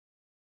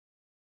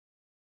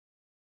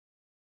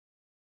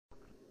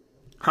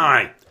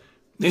Hi,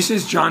 this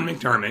is John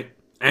McDermott,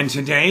 and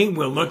today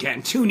we'll look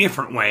at two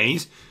different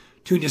ways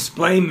to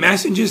display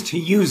messages to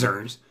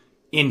users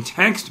in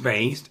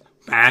text-based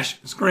Bash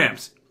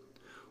scripts.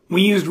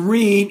 We used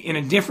read in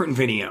a different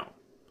video.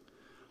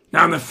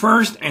 Now, the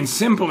first and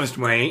simplest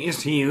way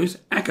is to use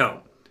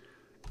echo.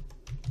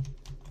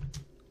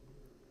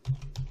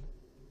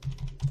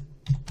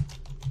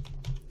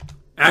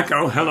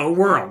 Echo hello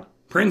world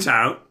prints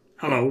out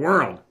hello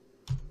world.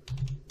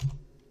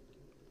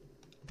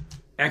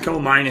 Echo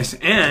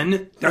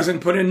 -n doesn't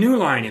put a new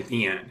line at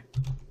the end.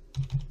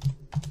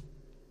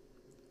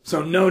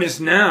 So notice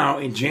now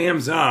it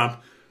jams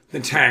up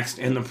the text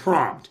and the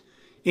prompt.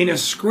 In a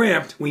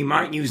script, we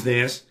might use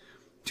this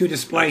to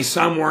display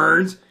some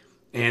words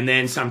and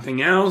then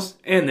something else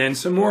and then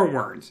some more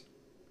words.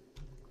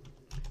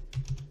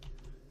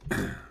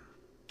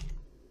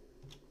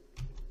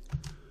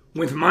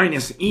 With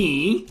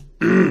 -e,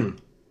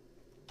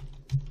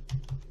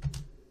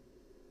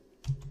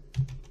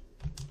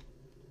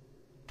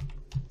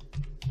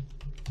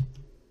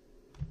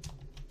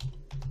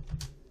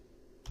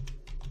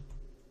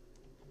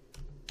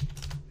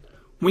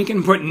 we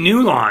can put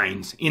new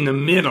lines in the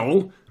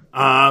middle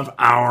of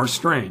our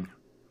string.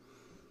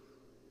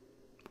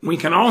 We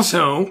can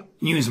also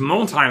use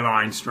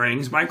multi-line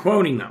strings by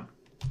quoting them.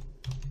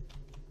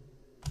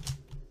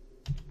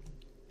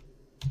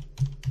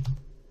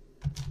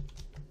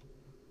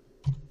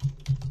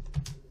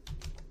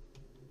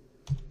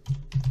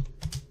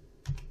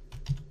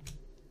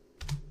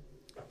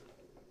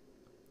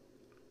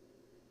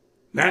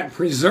 That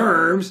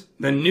preserves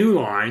the new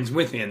lines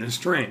within the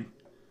string.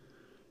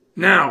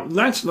 Now,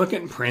 let's look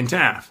at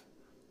Printf.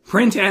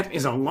 Printf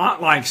is a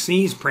lot like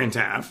C's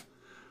Printf,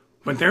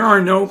 but there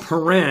are no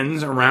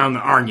parens around the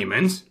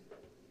arguments,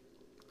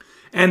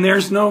 and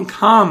there's no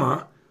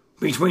comma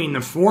between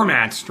the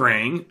format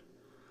string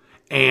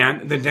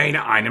and the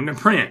data item to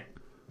print.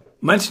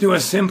 Let's do a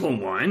simple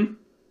one.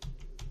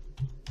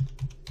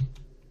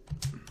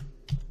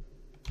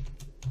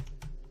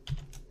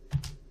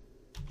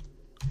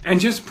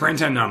 And just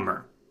print a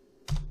number.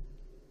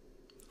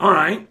 All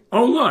right.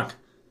 Oh, look.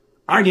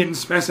 I didn't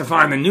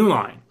specify the new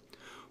line.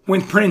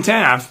 With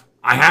Printf,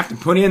 I have to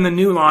put in the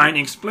new line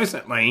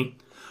explicitly,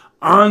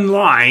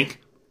 unlike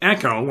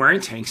echo where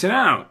it takes it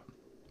out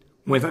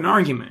with an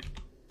argument.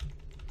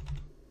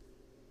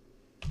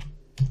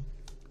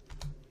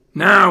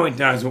 Now it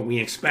does what we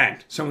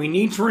expect. So we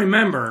need to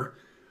remember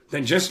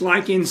that just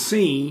like in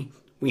C,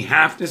 we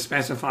have to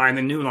specify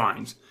the new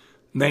lines.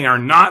 They are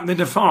not the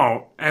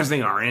default as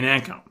they are in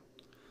echo.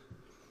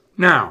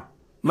 Now,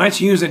 let's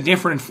use a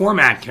different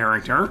format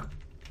character.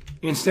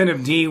 Instead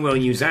of D, we'll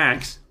use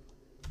X.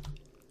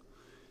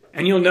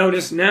 And you'll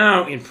notice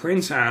now it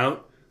prints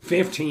out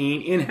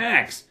 15 in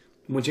hex,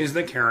 which is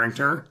the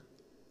character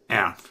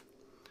F.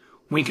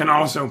 We can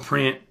also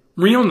print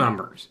real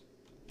numbers.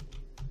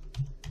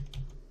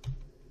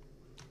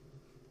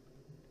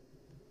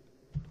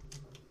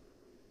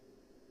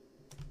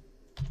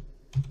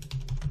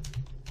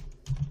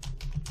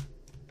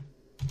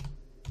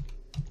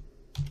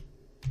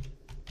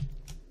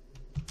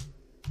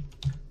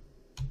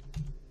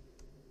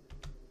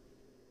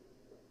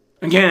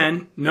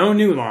 Again, no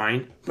new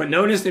line, but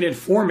notice that it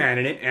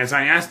formatted it as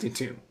I asked it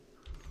to.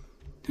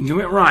 To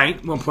do it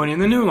right, we'll put in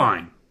the new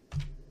line.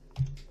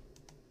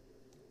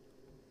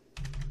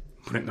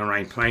 Put it in the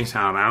right place,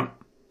 how about?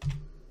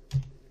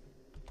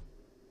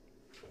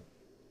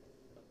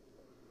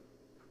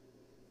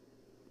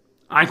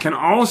 I can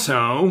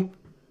also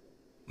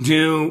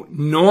do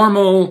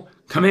normal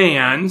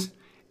commands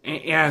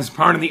as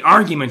part of the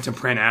argument to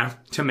Printf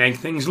to make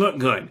things look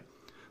good.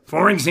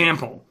 For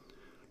example,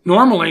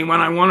 normally,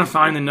 when I want to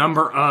find the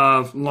number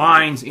of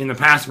lines in the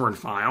password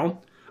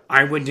file,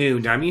 I would do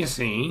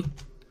WC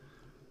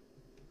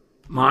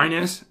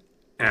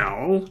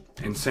 -L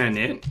and send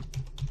it.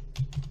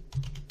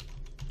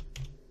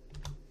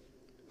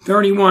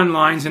 31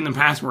 lines in the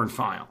password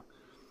file.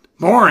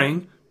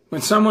 Boring,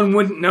 but someone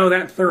wouldn't know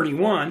that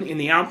 31 in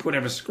the output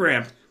of a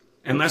script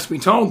unless we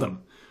told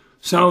them.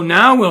 So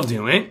now we'll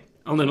do it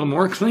a little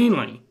more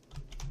cleanly.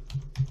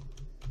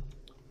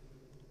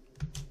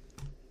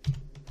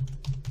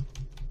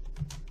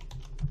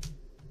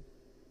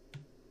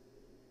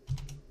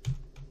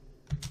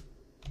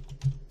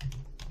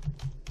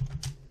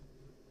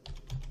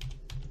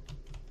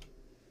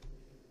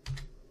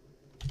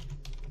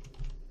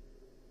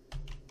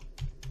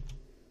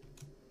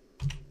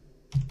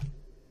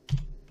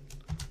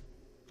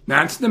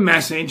 That's the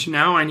message.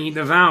 Now I need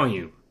the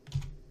value.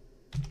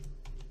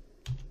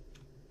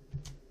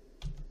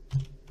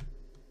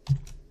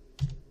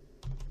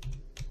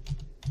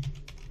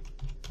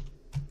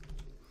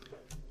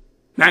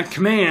 That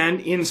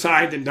command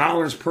inside the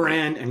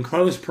 $paren and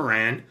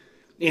 $paren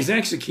is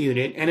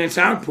executed, and its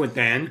output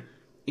then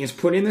is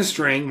put in the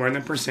string where the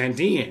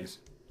 %d is.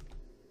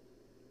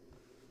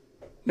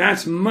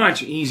 That's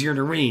much easier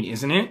to read,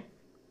 isn't it?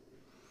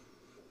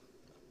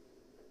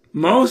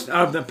 Most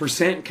of the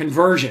 %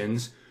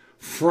 conversions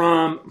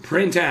from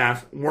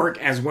Printf work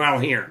as well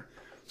here.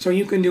 So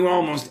you can do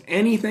almost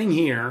anything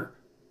here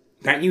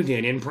that you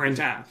did in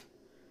Printf.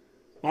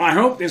 Well, I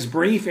hope this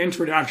brief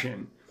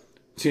introduction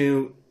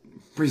to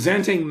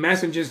presenting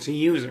messages to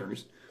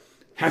users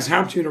has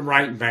helped you to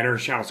write better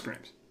shell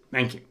scripts.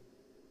 Thank you.